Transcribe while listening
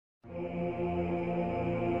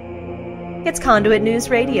It's Conduit News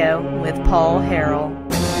Radio with Paul Harrell.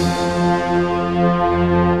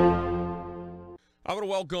 I want to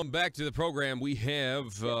welcome back to the program. We have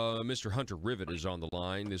Mr. Hunter Rivett is on the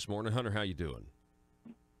line this morning. Hunter, how you doing?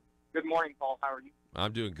 Good morning, Paul. How are you?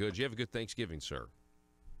 I'm doing good. Did you have a good Thanksgiving, sir?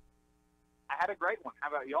 I had a great one. How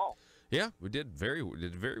about y'all? Yeah, we did very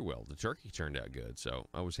well. The turkey turned out good, so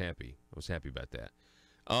I was happy. I was happy about that.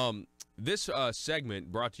 This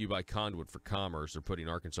segment brought to you by Conduit for Commerce. They're putting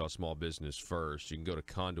Arkansas small business first. You can go to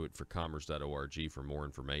conduitforcommerce.org for more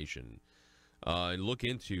information. And look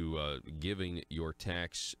into giving your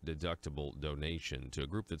tax-deductible donation to a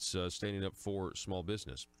group that's standing up for small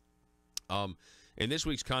business. In this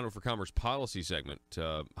week's Conduit for Commerce policy segment,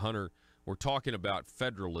 Hunter, we're talking about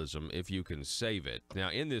federalism, if you can save it.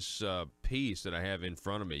 Now, in this piece that I have in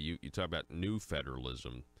front of me, you talk about new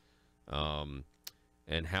federalism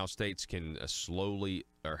and how states can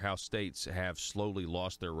how states have slowly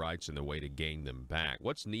lost their rights and the way to gain them back.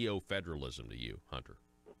 What's neo-federalism to you, Hunter?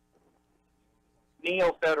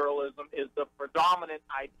 Neo-federalism is the predominant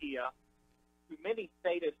idea to many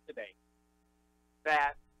statists today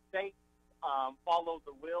that states follow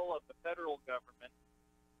the will of the federal government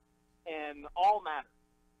in all matters,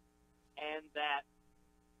 and that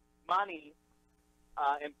money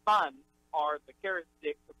and funds are the carrot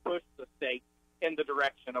stick to push the state in the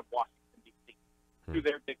direction of Washington, D.C., to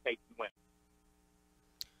their dictates and whims.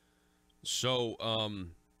 So,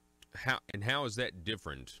 how is that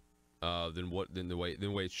different than the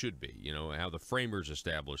way it should be? You know, how the framers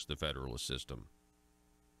established the federalist system.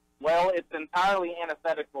 Well, it's entirely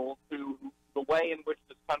antithetical to the way in which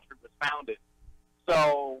this country was founded.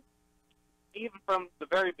 So, even from the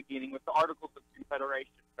very beginning, with the Articles of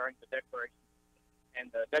Confederation during the Declaration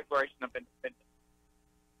and the Declaration of Independence,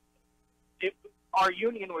 our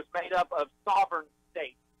union was made up of sovereign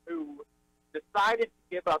states who decided to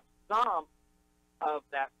give up some of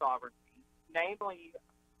that sovereignty, namely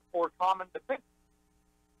for common defense.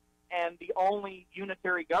 And the only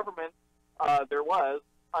unitary government there was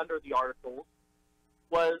under the Articles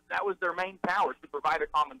was their main power, to provide a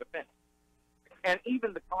common defense. And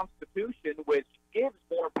even the Constitution, which gives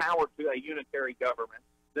more power to a unitary government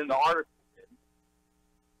than the Articles did,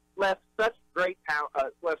 left such great power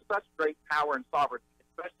and sovereignty,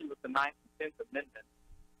 especially with the 9th and 10th Amendments,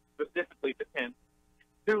 specifically the 10th,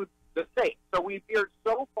 to the states. So we veered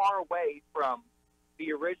so far away from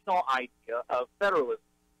the original idea of federalism,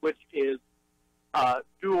 which is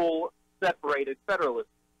dual separated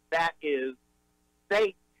federalism. That is,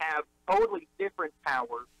 states have totally different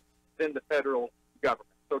powers than the federal government.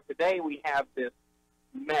 So today we have this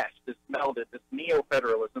mesh, this melded, this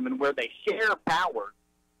neo-federalism, and where they share powers,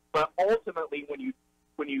 but ultimately when you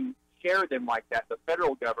share them like that, the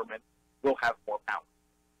federal government will have more power.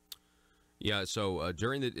 Yeah, so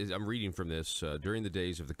I'm reading from this, during the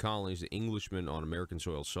days of the colonies, the Englishmen on American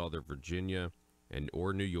soil saw their Virginia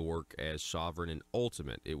or New York as sovereign and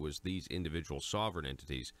ultimate. It was these individual sovereign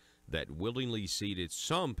entities that willingly ceded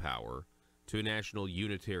some power to a national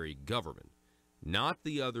unitary government, not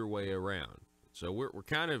the other way around. So we're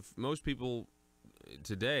kind of, most people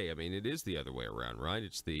today, I mean, it is the other way around, right?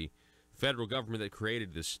 It's the federal government that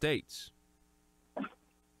created the states.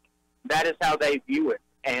 That is how they view it.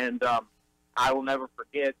 And I will never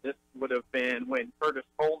forget, this would have been when Curtis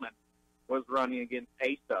Coleman was running against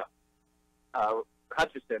Asa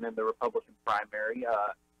Hutchinson in the Republican primary.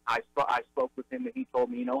 I spoke with him, and he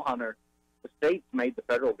told me, you know, Hunter, the states made the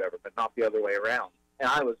federal government, not the other way around. And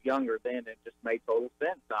I was younger then, and it just made total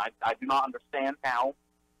sense. I do not understand how,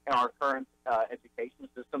 in our current education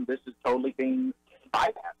system, this is totally being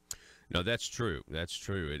bypassed. No, that's true. That's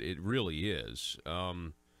true. It really is.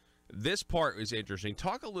 This part is interesting.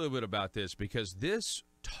 Talk a little bit about this, because this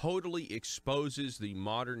totally exposes the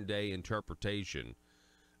modern-day interpretation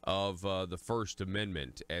of the First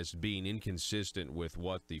Amendment as being inconsistent with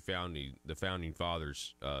what the founding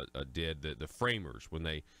fathers did, the framers, when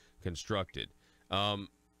they constructed.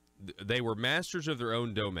 They were masters of their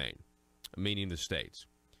own domain, meaning the states.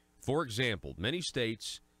 For example, many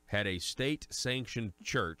states had a state-sanctioned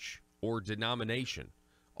church or denomination.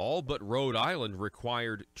 All but Rhode Island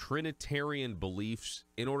required Trinitarian beliefs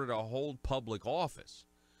in order to hold public office.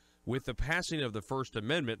 With the passing of the First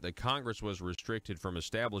Amendment, the Congress was restricted from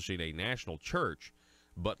establishing a national church,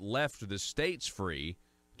 but left the states free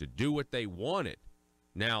to do what they wanted.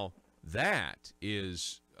 Now, that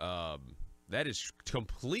is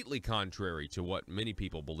completely contrary to what many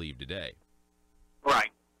people believe today.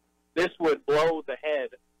 Right. This would blow the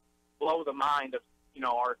mind of, you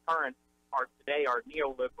know, our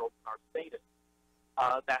neoliberals and our statists.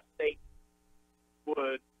 That states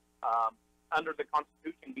would under the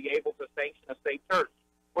Constitution, be able to sanction a state church,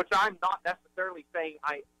 which I'm not necessarily saying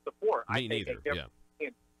I support. Me neither,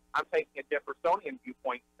 I'm taking a Jeffersonian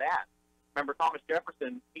viewpoint to that. Remember, Thomas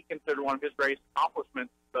Jefferson, he considered one of his greatest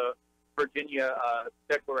accomplishments the Virginia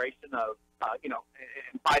Declaration of, and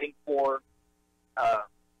fighting for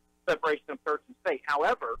separation of church and state.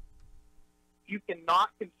 However, you cannot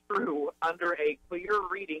construe under a clear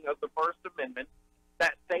reading of the First Amendment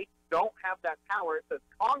that states don't have that power. It says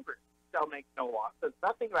Congress shall make no law. It says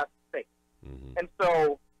nothing about the state. Mm-hmm. And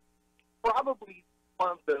so probably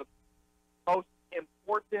one of the most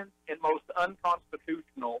important and most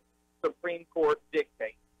unconstitutional Supreme Court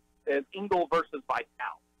dictates is Engel versus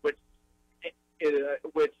Vitale, which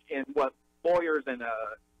in what lawyers and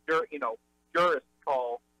jurists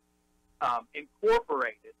call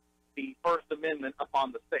incorporated the First Amendment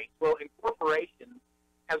upon the states. Well, incorporation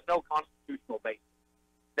has no constitutional basis.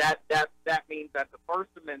 That means that the First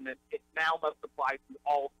Amendment, it now must apply to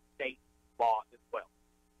all state laws as well,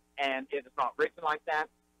 and it is not written like that.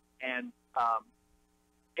 And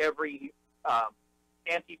every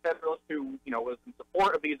anti-federalist who was in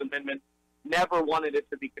support of these amendments never wanted it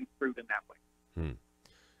to be construed in that way.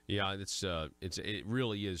 Yeah, it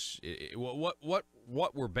really is. What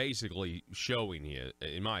we're basically showing here,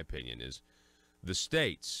 in my opinion, is the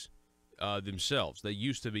states themselves. They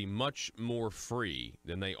used to be much more free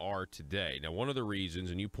than they are today. Now, one of the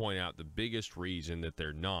reasons, and you point out the biggest reason that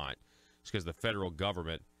they're not, is because the federal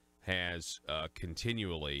government has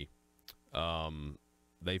continually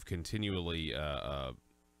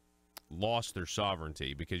lost their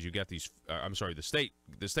sovereignty, because you got these.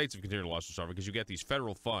 The states have continually lost their sovereignty because you get these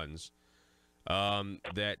federal funds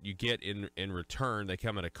that you get in return. They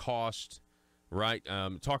come at a cost, right?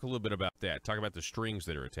 Talk a little bit about that. Talk about the strings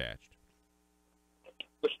that are attached.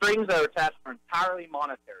 The strings that are attached are entirely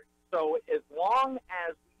monetary. So as long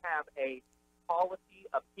as we have a policy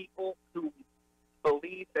of people who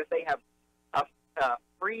believe that they have a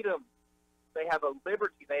freedom, they have a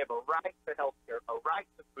liberty, they have a right to health care, a right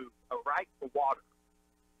to food, a right to water,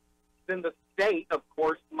 then the state, of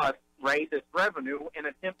course, must raise its revenue and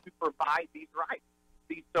attempt to provide these rights,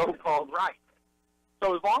 these so-called rights.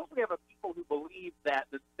 So as long as we have a people who believe that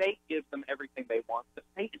the state gives them everything they want, the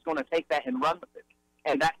state is going to take that and run with it,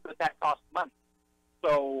 and that costs money.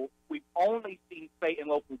 So we've only seen state and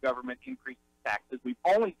local government increase taxes. We've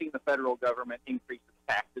only seen the federal government increase its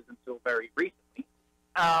taxes until very recently.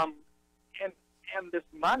 And this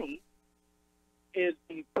money is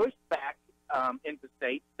being pushed back into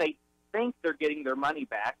states. States think they're getting their money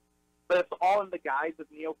back, but it's all in the guise of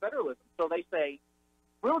neo-federalism. So they say,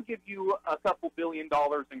 we'll give you a couple $2 billion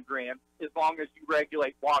in grants as long as you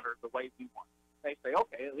regulate water the way we want. They say,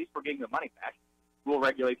 okay, at least we're getting the money back. We'll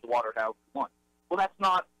regulate the water however we want. Well,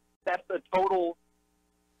 that's a total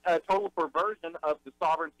perversion of the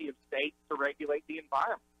sovereignty of states to regulate the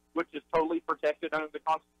environment, which is totally protected under the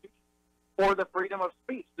Constitution. Or the freedom of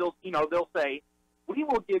speech. They'll say, we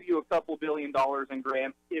will give you a couple $2 billion in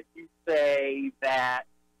grants if you say that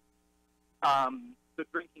the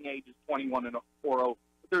drinking age is 21 or over.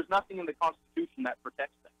 But there's nothing in the Constitution that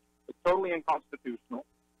protects that. It's totally unconstitutional.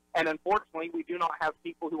 And unfortunately, we do not have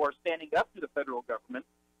people who are standing up to the federal government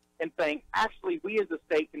and saying, actually, we as a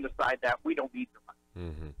state can decide that. We don't need your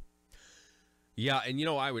money. Mm-hmm. Yeah, and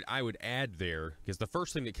I would add there, because the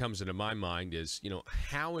first thing that comes into my mind is,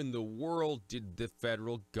 how in the world did the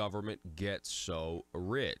federal government get so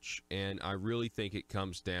rich? And I really think it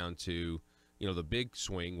comes down to, the big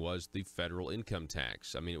swing was the federal income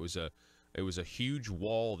tax. I mean, it was a huge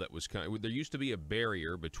wall that was there used to be a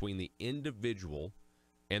barrier between the individual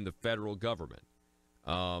and the federal government,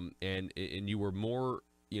 and you were more.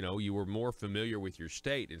 You were more familiar with your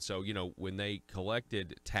state, and so when they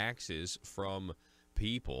collected taxes from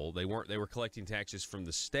people, they were collecting taxes from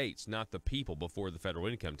the states, not the people, before the federal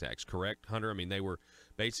income tax. Correct, Hunter? I mean, they were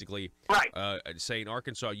basically saying,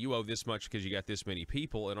 Arkansas, you owe this much because you got this many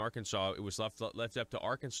people. In Arkansas, it was left up to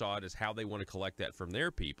Arkansas as how they want to collect that from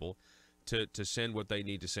their people to send what they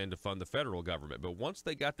need to send to fund the federal government. But once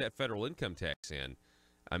they got that federal income tax in,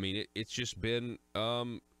 I mean, it's just been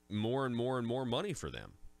more and more and more money for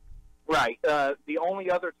them. Right. The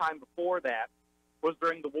only other time before that was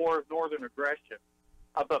during the War of Northern Aggression.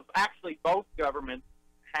 But actually, both governments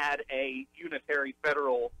had a unitary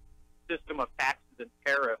federal system of taxes and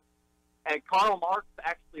tariffs. And Karl Marx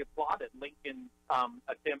actually applauded Lincoln's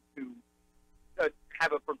attempt to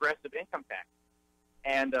have a progressive income tax.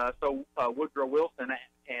 And so Woodrow Wilson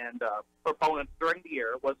and proponents during the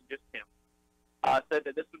era, it wasn't just him, said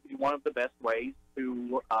that this would be one of the best ways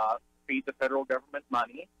to feed the federal government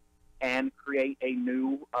money and create a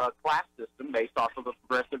new class system based off of a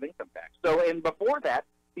progressive income tax. So, and before that,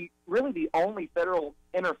 really the only federal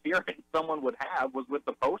interference someone would have was with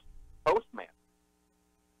the postman.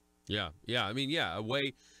 Yeah. I mean, a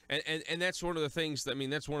way, and that's one of the things.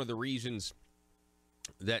 That's one of the reasons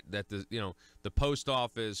that the post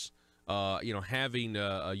office, having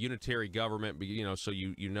a unitary government, so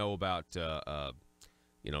you know about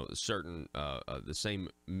certain the same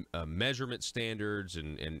measurement standards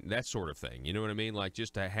and that sort of thing. You know what I mean? Like,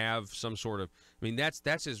 just to have some sort of,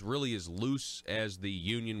 that's as really as loose as the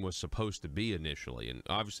union was supposed to be initially, and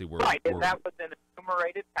obviously we're and that was an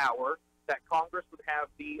enumerated power that Congress would have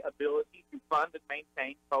the ability to fund and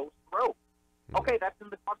maintain post growth. Okay, that's in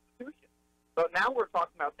the Constitution. But now we're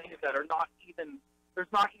talking about things that are not even,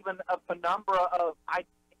 there's not even a penumbra of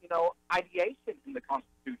ideation in the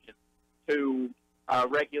Constitution to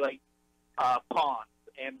regulate ponds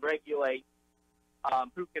and regulate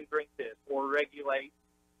who can drink this, or regulate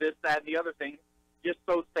this, that, and the other thing, just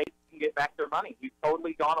so states can get back their money. We've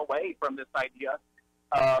totally gone away from this idea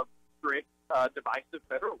of strict, divisive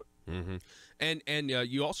federalism. Mm-hmm. And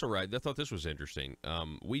you also write, I thought this was interesting.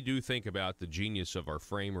 We do think about the genius of our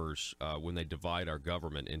framers when they divide our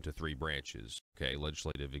government into three branches, okay,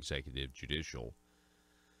 legislative, executive, judicial,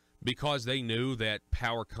 because they knew that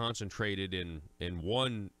power concentrated in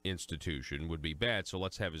one institution would be bad. So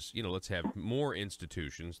let's have more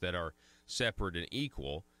institutions that are separate and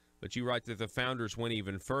equal. But you write that the founders went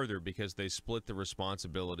even further because they split the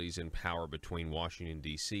responsibilities and power between Washington,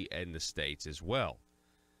 D.C. and the states as well.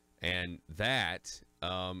 And that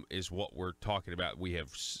is what we're talking about. We have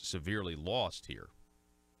severely lost here.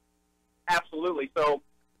 Absolutely. So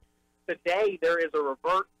today there is a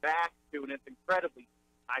revert back to, and I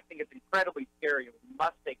think it's incredibly scary, and we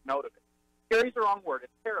must take note of it. Scary is the wrong word.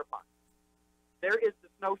 It's terrifying. There is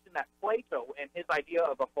this notion that Plato and his idea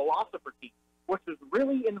of a philosopher king, which was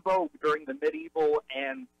really in vogue during the medieval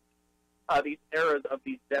and these eras of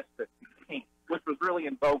these despots, kings, which was really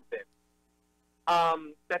in vogue then,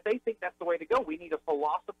 that they think that's the way to go. We need a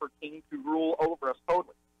philosopher king to rule over us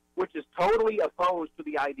totally, which is totally opposed to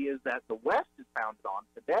the ideas that the West is founded on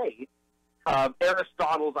today.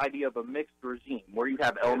 Aristotle's idea of a mixed regime, where you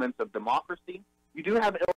have elements of democracy, you do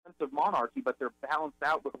have elements of monarchy, but they're balanced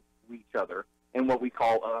out with each other in what we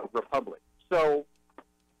call a republic. So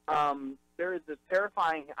there is this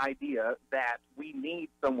terrifying idea that we need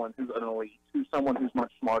someone who's an elite, someone who's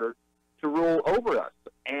much smarter, to rule over us.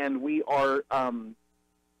 And we are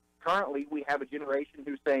currently, we have a generation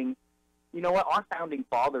who's saying, you know what, our founding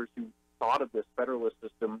fathers who thought of this federalist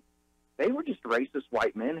system, they were just racist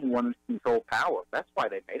white men who wanted to control power. That's why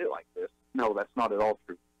they made it like this. No, that's not at all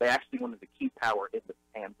true. They actually wanted to keep power in the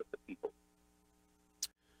hands of the people.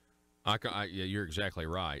 Yeah, you're exactly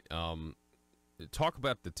right. Talk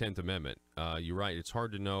about the 10th Amendment. You're right. It's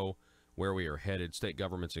hard to know where we are headed. State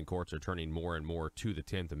governments and courts are turning more and more to the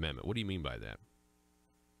 10th Amendment. What do you mean by that?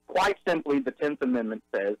 Quite simply, the 10th Amendment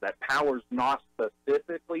says that powers not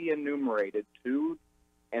specifically enumerated to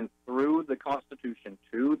and through the Constitution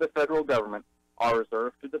to the federal government are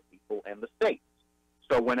reserved to the people and the states.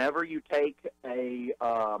 So whenever you take a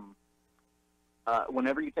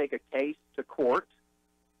case to court,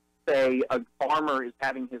 say a farmer is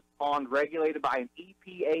having his pond regulated by an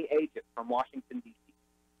EPA agent from Washington, D.C.,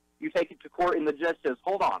 you take it to court and the judge says,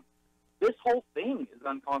 hold on, this whole thing is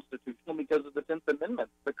unconstitutional because of the 10th Amendment.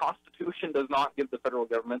 The Constitution does not give the federal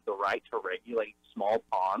government the right to regulate small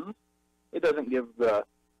ponds. It doesn't give the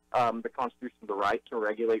Constitution the right to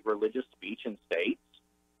regulate religious speech in states.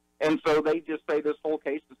 And so they just say this whole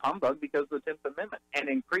case is humbug because of the 10th Amendment. And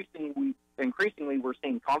increasingly we're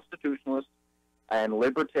seeing constitutionalists and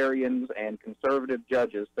libertarians and conservative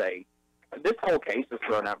judges say, this whole case is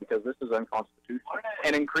thrown out because this is unconstitutional.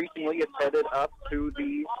 And increasingly it's headed up to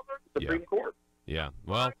the Supreme Court. Yeah.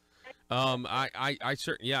 Well, I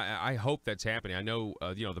certainly, I hope that's happening. I know,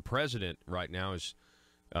 the president right now is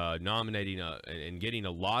nominating and getting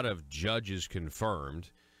a lot of judges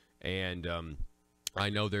confirmed. And I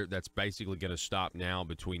know that's basically going to stop now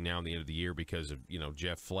between now and the end of the year because of,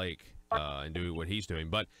 Jeff Flake and doing what he's doing.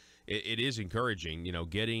 But it is encouraging,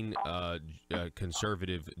 getting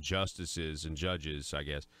conservative justices and judges, I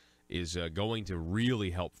guess, is going to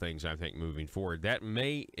really help things, I think, moving forward. That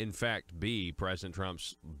may, in fact, be President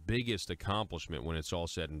Trump's biggest accomplishment when it's all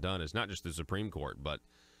said and done, is not just the Supreme Court, but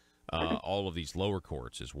all of these lower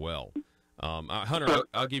courts as well. Hunter,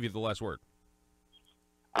 I'll give you the last word.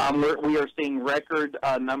 We are seeing record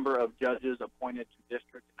number of judges appointed to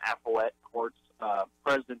district and appellate courts.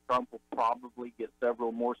 President Trump will probably get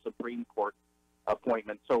several more Supreme Court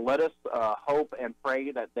appointments. So let us hope and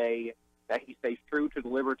pray that they that he stays true to the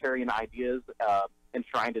libertarian ideas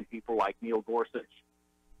enshrined in people like Neil Gorsuch,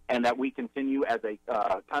 and that we continue as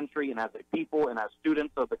a country and as a people and as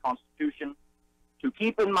students of the Constitution to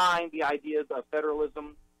keep in mind the ideas of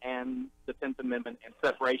federalism and the 10th Amendment and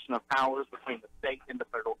separation of powers between the state and the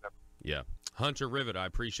federal government. Yeah. Hunter Rivett, I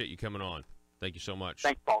appreciate you coming on. Thank you so much.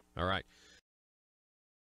 Thanks, Paul. All right.